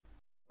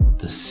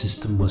The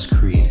system was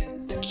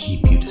created to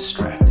keep you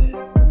distracted,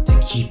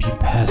 to keep you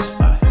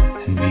pacified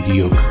and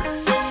mediocre.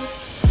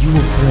 You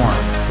were born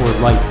for a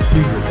life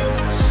bigger than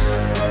this,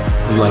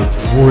 a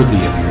life worthy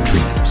of your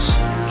dreams.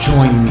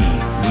 Join me,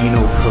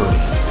 Nino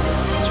Protean,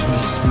 as we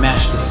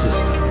smash the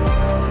system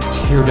and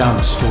tear down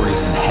the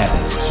stories and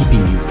habits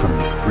keeping you from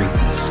the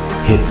greatness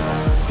hidden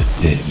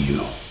within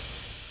you.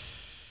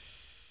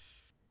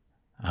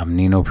 I'm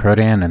Nino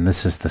Protean, and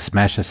this is the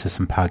Smash the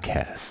System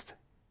podcast.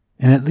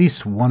 In at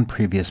least one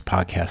previous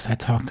podcast, I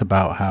talked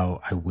about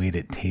how I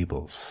waited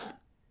tables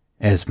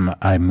as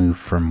I moved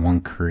from one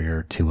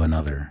career to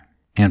another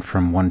and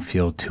from one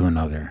field to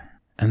another.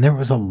 And there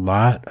was a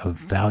lot of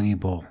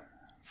valuable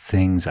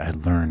things I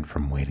learned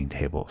from waiting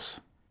tables.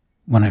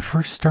 When I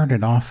first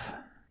started off,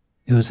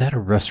 it was at a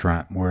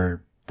restaurant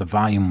where the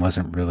volume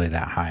wasn't really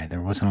that high.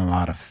 There wasn't a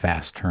lot of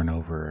fast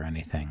turnover or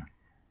anything.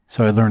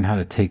 So I learned how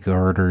to take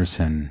orders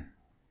and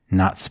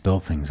not spill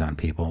things on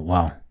people.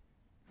 Well,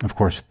 of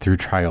course, through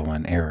trial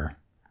and error.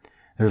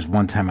 There was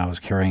one time I was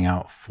carrying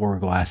out 4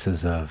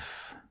 glasses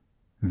of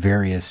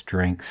various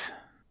drinks,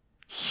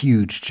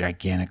 huge,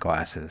 gigantic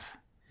glasses.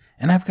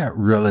 And I've got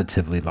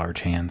relatively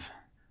large hands,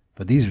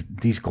 but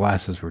these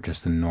glasses were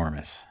just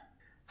enormous.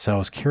 So I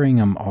was carrying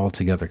them all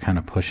together, kind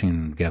of pushing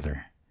them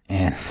together.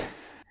 And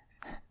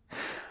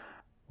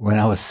when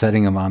I was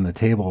setting them on the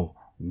table,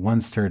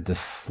 one started to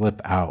slip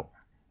out.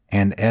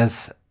 And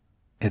as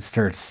it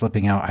started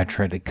slipping out, I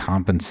tried to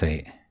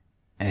compensate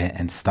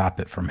and stop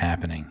it from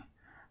happening.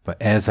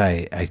 But as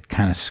I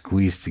kind of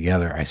squeezed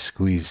together, I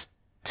squeezed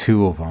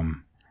 2 of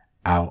them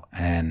out,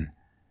 and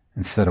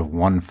instead of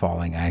one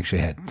falling, I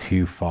actually had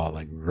 2 fall,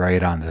 like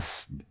right on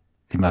this.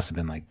 He must have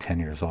been like 10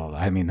 years old.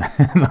 I mean,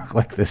 it looked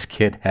like this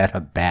kid had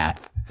a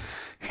bath.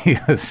 He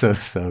was so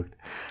soaked.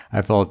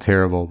 I felt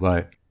terrible,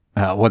 but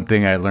one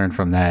thing I learned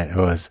from that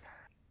was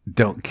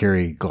don't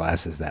carry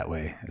glasses that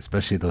way,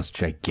 especially those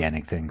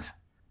gigantic things.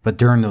 But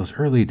during those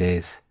early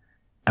days,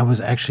 I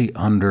was actually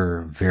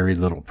under very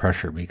little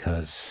pressure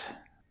because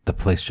the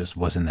place just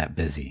wasn't that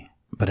busy.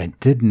 But I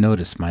did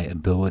notice my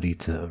ability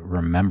to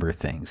remember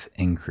things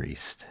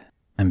increased.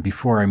 And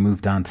before I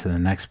moved on to the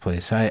next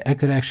place, I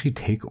could actually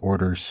take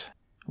orders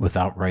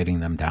without writing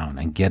them down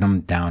and get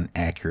them down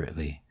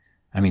accurately.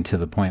 I mean, to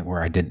the point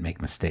where I didn't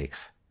make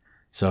mistakes.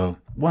 So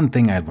one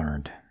thing I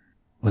learned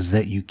was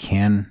that you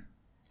can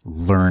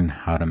learn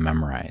how to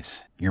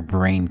memorize. Your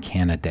brain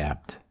can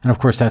adapt. And of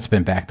course, that's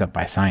been backed up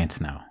by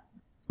science now.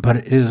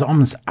 But it was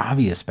almost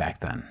obvious back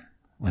then,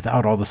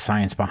 without all the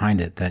science behind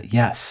it, that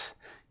yes,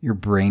 your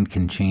brain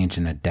can change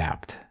and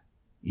adapt,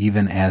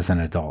 even as an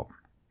adult,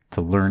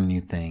 to learn new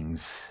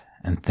things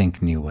and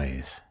think new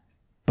ways.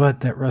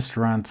 But that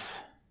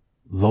restaurant's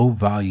low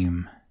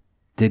volume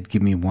did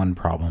give me one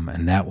problem,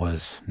 and that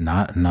was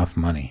not enough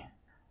money.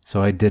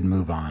 So I did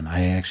move on.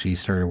 I actually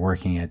started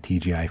working at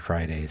TGI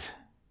Fridays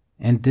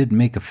and did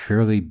make a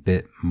fairly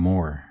bit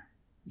more,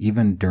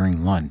 even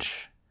during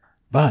lunch.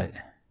 But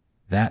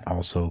that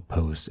also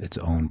posed its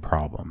own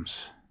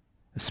problems,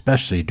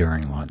 especially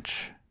during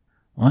lunch.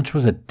 Lunch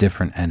was a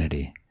different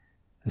entity,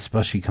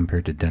 especially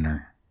compared to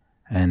dinner.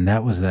 And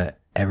that was that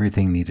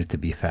everything needed to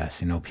be fast.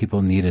 You know,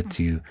 people needed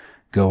to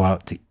go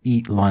out to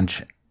eat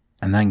lunch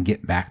and then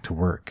get back to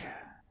work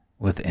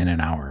within an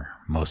hour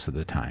most of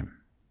the time.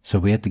 So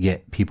we had to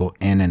get people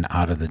in and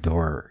out of the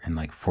door in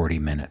like 40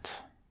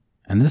 minutes.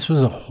 And this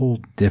was a whole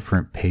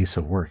different pace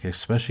of work,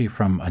 especially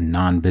from a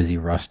non-busy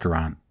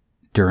restaurant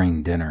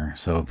during dinner.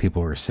 So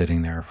people were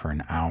sitting there for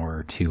an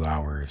hour, 2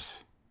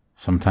 hours,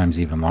 sometimes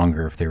even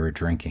longer if they were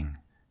drinking,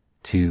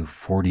 to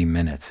 40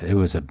 minutes. It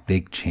was a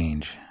big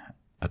change,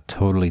 a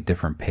totally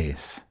different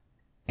pace.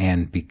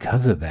 And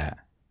because of that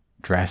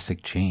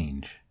drastic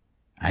change,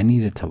 I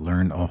needed to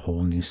learn a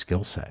whole new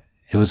skill set.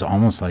 It was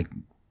almost like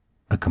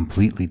a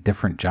completely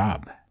different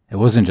job. It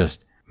wasn't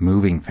just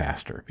moving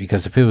faster,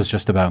 because if it was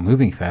just about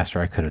moving faster,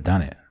 I could have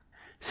done it.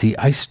 See,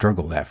 I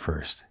struggled at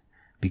first.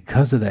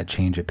 Because of that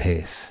change of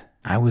pace,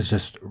 I was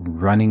just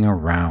running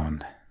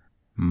around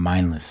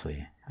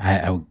mindlessly.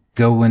 I would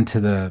go into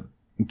the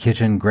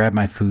kitchen, grab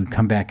my food,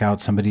 come back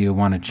out, somebody would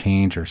want to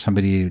change, or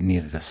somebody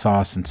needed a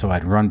sauce, and so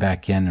I'd run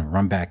back in and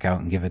run back out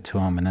and give it to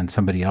them, and then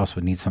somebody else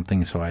would need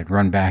something, so I'd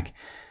run back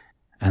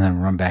and then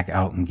run back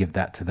out and give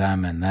that to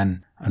them, and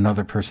then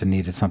another person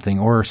needed something,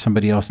 or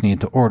somebody else needed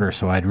to order,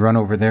 so I'd run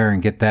over there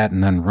and get that,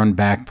 and then run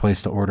back,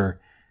 place the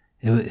order.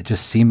 It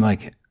just seemed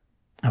like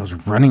I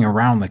was running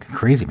around like a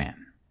crazy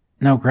man.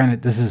 Now,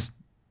 granted, this is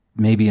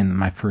maybe in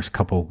my first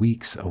couple of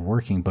weeks of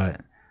working,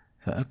 but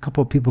a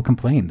couple of people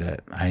complained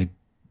that I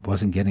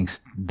wasn't getting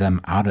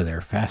them out of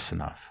there fast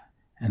enough.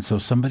 And so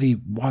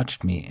somebody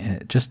watched me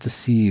just to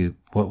see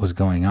what was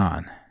going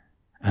on,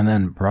 and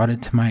then brought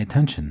it to my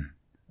attention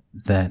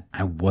that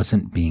I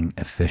wasn't being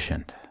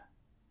efficient.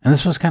 And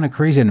this was kind of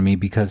crazy to me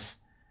because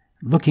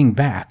looking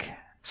back,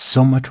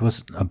 so much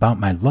was about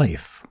my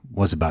life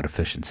was about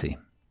efficiency.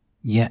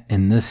 Yet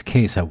in this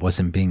case, I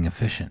wasn't being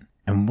efficient.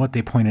 And what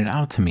they pointed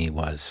out to me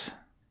was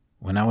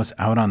when I was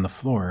out on the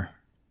floor,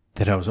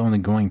 that I was only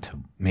going to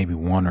maybe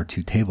 1 or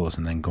 2 tables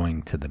and then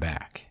going to the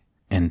back.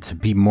 And to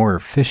be more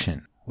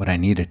efficient, what I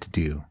needed to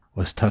do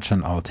was touch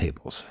on all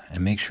tables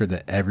and make sure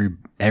that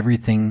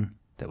everything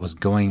that was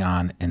going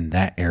on in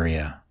that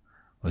area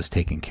was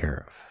taken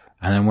care of.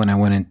 And then when I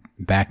went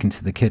back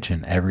into the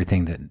kitchen,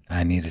 everything that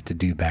I needed to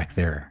do back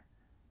there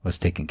was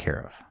taken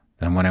care of.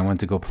 Then when I went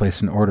to go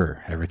place an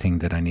order, everything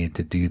that I needed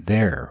to do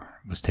there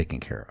was taken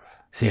care of.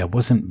 See, I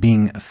wasn't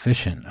being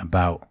efficient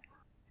about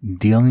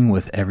dealing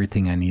with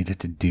everything I needed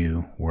to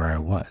do where I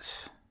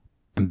was.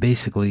 And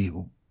basically,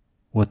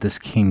 what this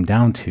came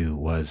down to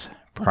was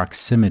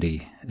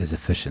proximity is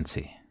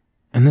efficiency.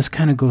 And this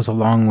kind of goes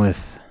along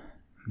with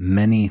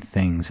many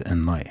things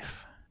in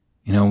life.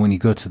 You know, when you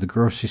go to the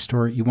grocery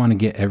store, you want to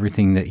get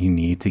everything that you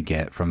need to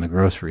get from the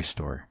grocery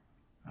store.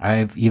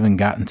 I've even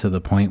gotten to the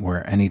point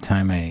where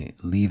anytime I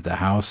leave the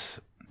house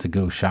to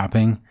go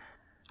shopping,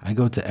 I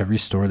go to every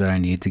store that I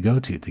need to go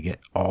to get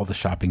all the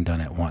shopping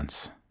done at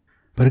once.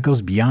 But it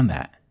goes beyond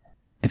that.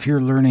 If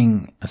you're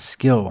learning a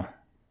skill,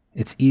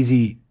 it's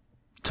easy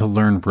to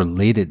learn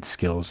related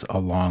skills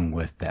along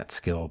with that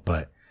skill,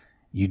 but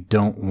you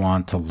don't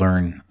want to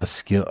learn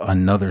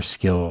another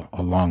skill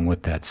along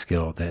with that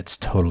skill that's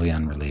totally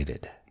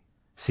unrelated.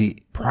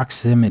 See,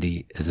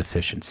 proximity is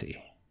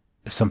efficiency.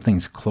 If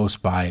something's close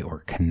by or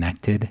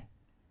connected,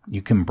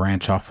 you can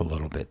branch off a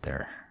little bit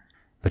there.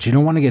 But you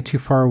don't want to get too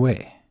far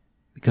away,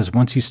 because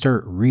once you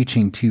start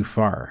reaching too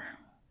far,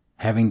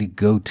 having to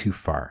go too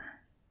far,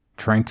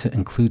 trying to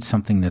include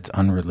something that's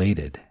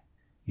unrelated,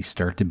 you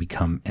start to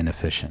become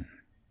inefficient.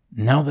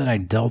 Now that I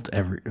dealt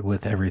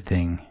with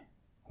everything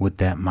with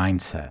that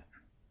mindset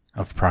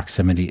of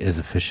proximity is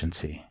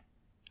efficiency,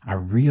 I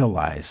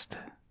realized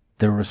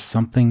there was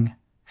something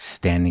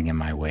standing in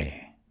my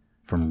way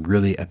from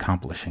really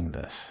accomplishing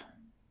this.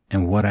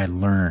 And what I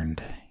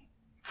learned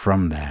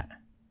from that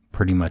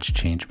pretty much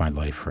changed my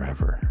life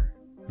forever.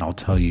 I'll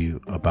tell you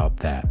about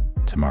that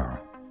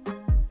tomorrow.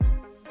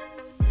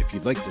 If you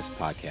like this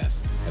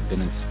podcast, have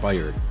been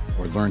inspired,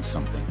 or learned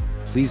something,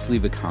 please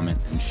leave a comment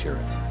and share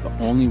it. The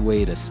only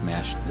way to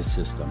smash the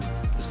system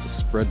is to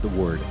spread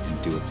the word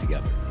and do it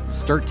together.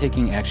 Start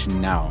taking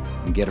action now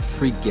and get a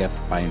free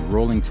gift by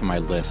enrolling to my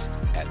list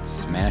at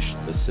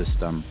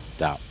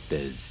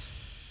smashthesystem.biz.